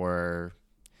easy for,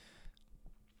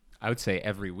 I would say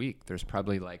every week there's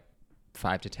probably like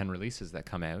 5 to 10 releases that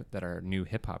come out that are new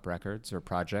hip hop records or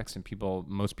projects, and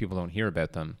most people don't hear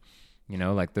about them. You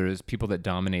know, like there's people that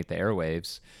dominate the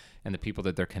airwaves, and the people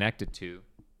that they're connected to,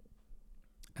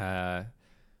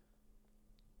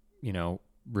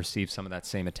 receive some of that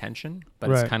same attention.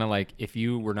 But It's kind of like if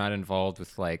you were not involved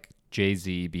with like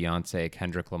Jay-Z, Beyonce,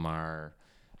 Kendrick Lamar,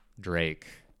 Drake,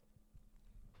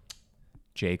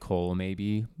 J. Cole,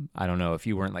 maybe. I don't know. If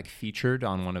you weren't like featured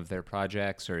on one of their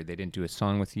projects, or they didn't do a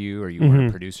song with you, or you weren't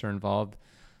a producer involved,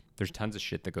 there's tons of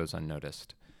shit that goes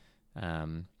unnoticed.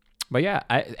 But yeah,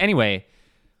 anyway,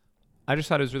 I just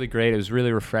thought it was really great. It was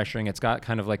really refreshing. It's got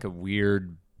kind of like a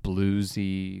weird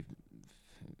bluesy,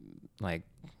 like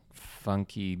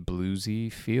funky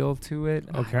bluesy feel to it.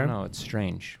 Okay. I don't know. It's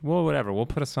strange. Well, whatever. We'll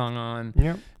put a song on.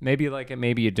 Yeah. Maybe you like it,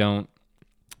 maybe you don't.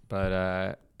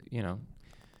 But,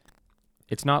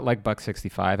 it's not like Buck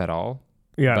 65 at all.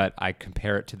 Yeah. But I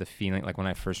compare it to the feeling, like when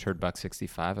I first heard Buck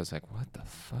 65, I was like, what the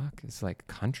fuck? It's like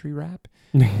country rap,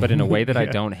 but in a way that I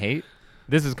don't hate.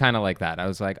 This is kind of like that. I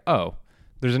was like, oh,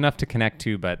 there's enough to connect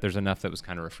to, but there's enough that was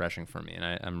kind of refreshing for me,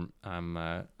 and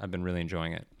I've been really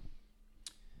enjoying it.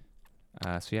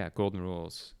 So yeah, Golden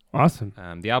Rules. Awesome.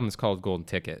 The album is called Golden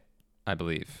Ticket, I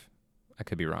believe. I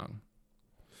could be wrong.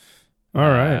 All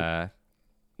right.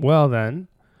 Well then,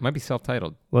 might be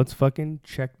self-titled. Let's fucking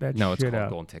check that shit out. No, it's called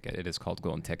Golden Ticket. It is called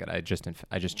Golden Ticket. I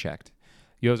just checked.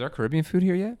 Yo, is our Caribbean food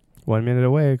here yet? 1 minute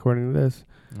away, according to this.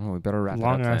 Oh, we better wrap it up.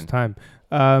 Long ass time.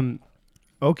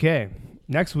 Okay.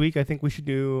 Next week, I think we should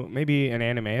do maybe an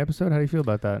anime episode. How do you feel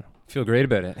about that? Feel great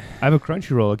about it. I have a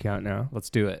Crunchyroll account now. Let's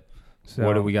do it. So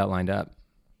what do we got lined up?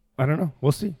 I don't know.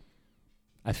 We'll see.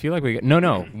 I feel like we got...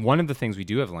 No. One of the things we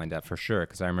do have lined up for sure,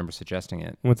 because I remember suggesting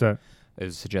it. What's that? It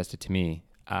was suggested to me.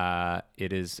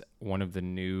 It is one of the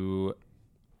new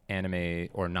anime,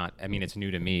 or not, I mean, it's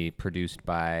new to me, produced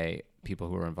by people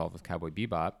who are involved with Cowboy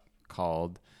Bebop,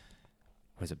 called,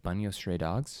 what is it, Bunyo Stray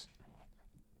Dogs?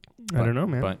 I don't know,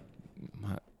 man. But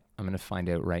I'm going to find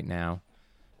out right now.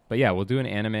 But yeah, we'll do an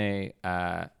anime,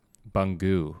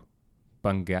 Bungu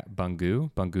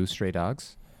Stray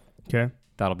Dogs. Okay.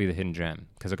 That'll be the hidden gem,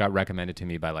 because it got recommended to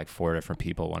me by like 4 different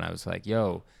people when I was like,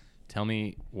 yo, tell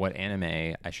me what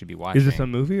anime I should be watching. Is this a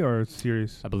movie or a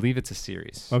series? I believe it's a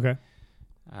series. Okay.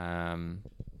 I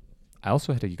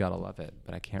also had a You Gotta Love It,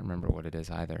 but I can't remember what it is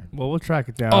either. Well, we'll track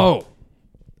it down. Oh!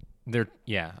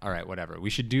 Yeah, all right, whatever. We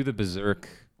should do the Berserk.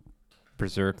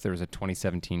 There was a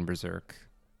 2017 Berserk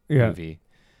movie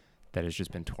that has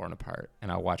just been torn apart,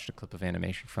 and I watched a clip of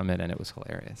animation from it, and it was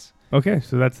hilarious. Okay,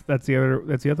 so that's the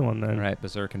other one then. All right,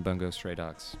 Berserk and Bungo Stray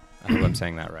Dogs. I hope I'm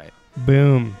saying that right.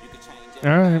 Boom. All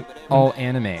right. All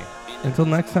anime. Until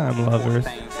next time, lovers.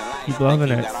 Keep loving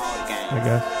it, I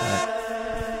guess. All right.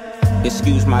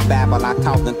 Excuse my babble, I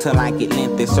talk until I get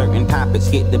lengthy. Certain topics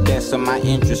get the best of my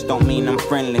interest, don't mean I'm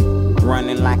friendly.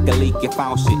 Running like a leaky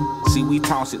faucet. See, we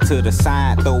toss it to the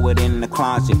side, throw it in the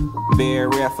closet. Very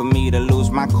rare for me to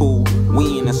lose my cool.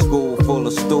 We in a school full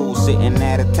of stools, sitting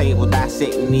at a table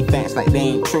dissecting these facts like they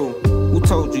ain't true. Who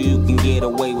told you can get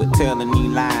away with telling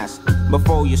these lies?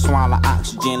 Before you swallow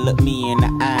oxygen, look me in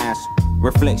the eyes.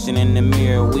 Reflection in the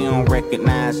mirror, we don't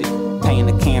recognize it. Paint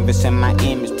a canvas in my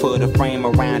image, put a frame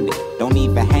around it. Don't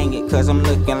even hang it, cause I'm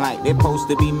looking like they're supposed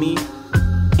to be me.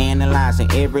 Analyzing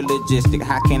every logistic,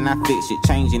 how can I fix it?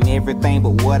 Changing everything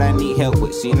but what I need help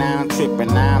with. See, now I'm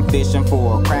tripping, now I'm fishing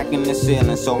for a crack in the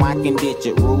ceiling so I can ditch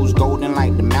it. Rules golden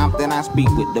like the mouth that I speak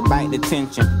with to bite the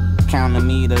tension. Count on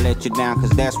me to let you down,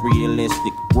 cause that's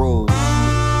realistic. Rules.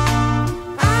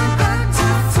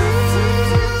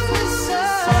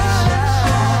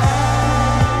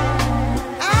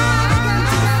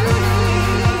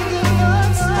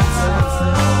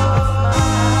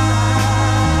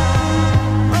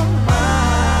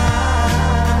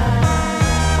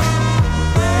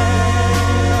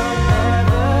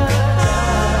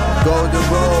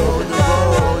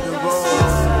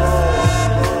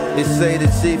 They say the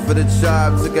chief of the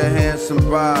tribe took a handsome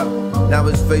bribe. Now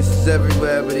his face is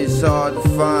everywhere, but he's hard to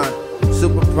find.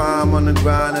 Super prime on the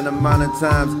grind, and amount of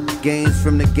times gains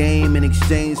from the game in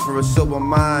exchange for a sober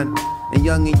mind. And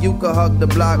young and you can hug the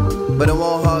block, but it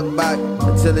won't hug back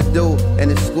until it do. And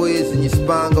it squeeze and your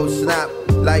spine go snap.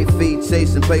 Light feet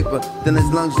chasing paper, then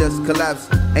his lungs just collapse.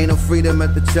 Ain't no freedom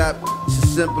at the trap, it's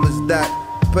as simple as that.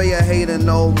 Pay a hater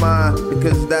no mind,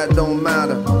 because that don't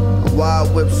matter. A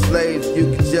wild whip slaves,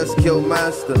 you can just kill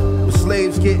master. But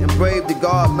slaves getting brave to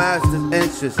guard master's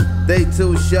interest. They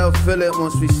too shall feel it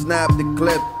once we snap the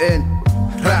clip in.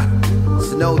 Ha!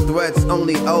 It's no threats,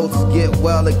 only oaths. Get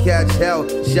well or catch hell.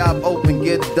 Shop open,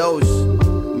 get a dose.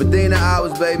 Medina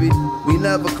hours, baby, we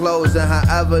never close. And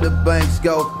however the banks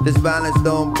go, this balance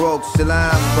don't broke.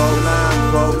 Salam, pro,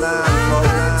 line, pro, line.